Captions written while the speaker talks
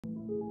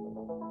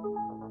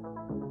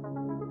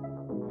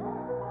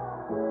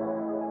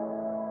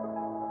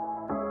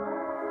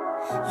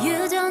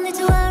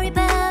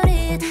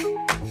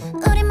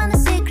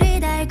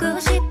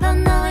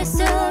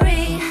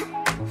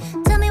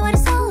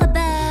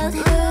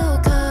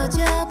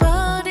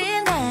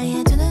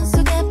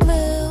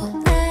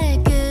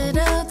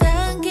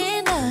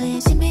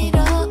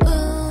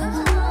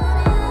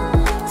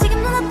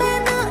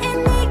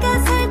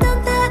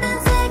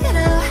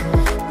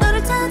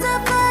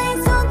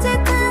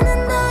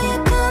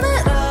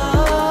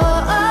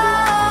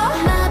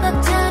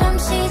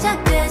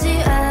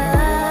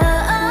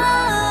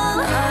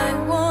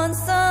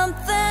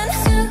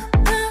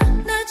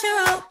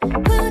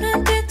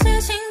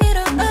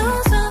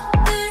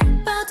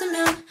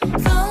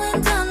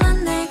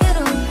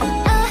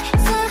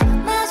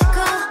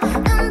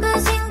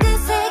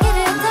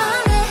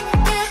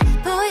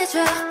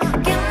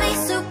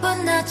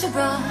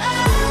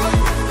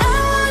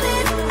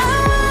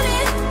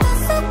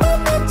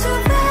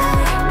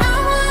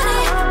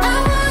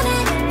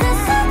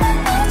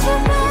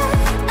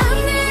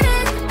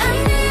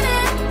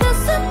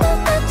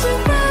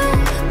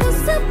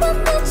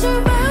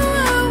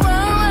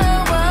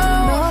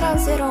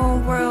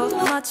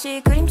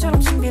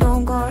참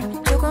신비로운 걸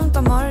조금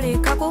더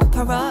멀리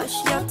가고파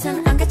rush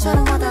옅은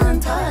안개처럼 와닿은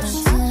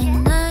touch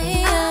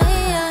나의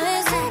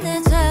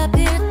손에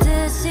잡힐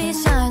듯이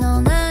shine all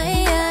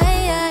night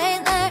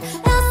날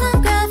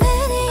약간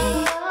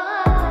gravity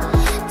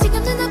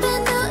지금 눈앞에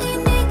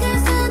너이니까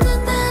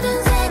사는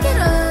다른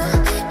세계로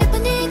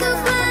예쁜 네가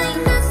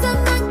flying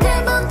낯선 만큼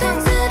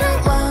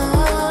멍텅스러워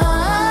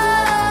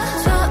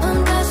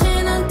처음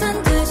다시는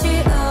뜬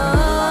듯이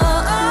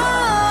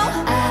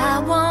I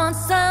want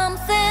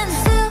something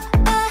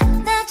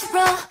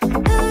supernatural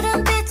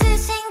푸른 빛이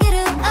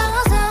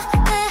신기루어서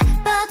내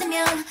받으면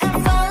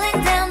falling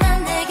down 난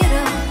내게로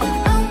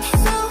Oh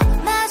so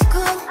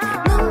magical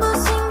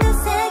눈부신 그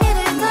세계를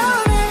더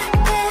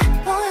내게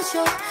보여줘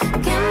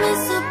Give me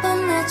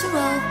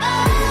supernatural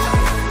I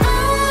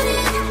want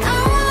it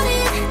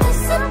the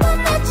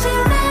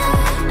supernatural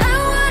I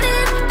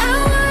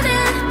want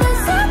it the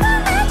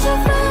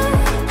supernatural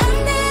I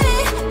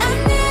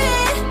need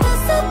it the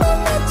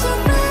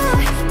supernatural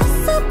the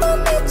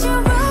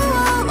supernatural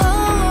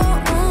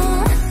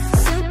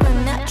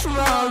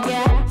supernatural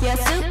yeah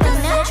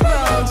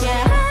supernatural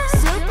yeah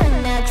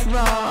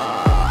supernatural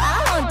I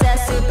want that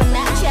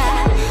supernatural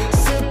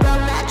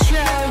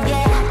supernatural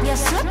yeah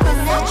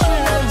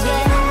supernatural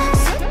yeah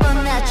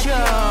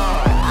supernatural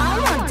I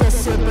want that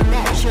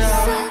supernatural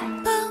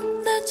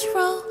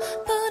supernatural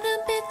푸른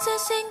빛의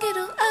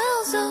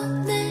신기루어서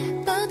내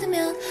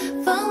받으면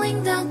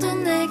falling down 또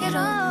내게로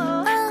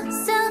Oh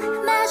so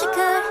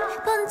magical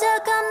본 적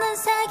없는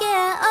세계의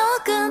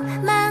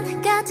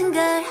어둠만 같은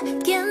걸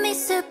Give me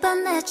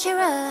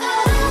supernatural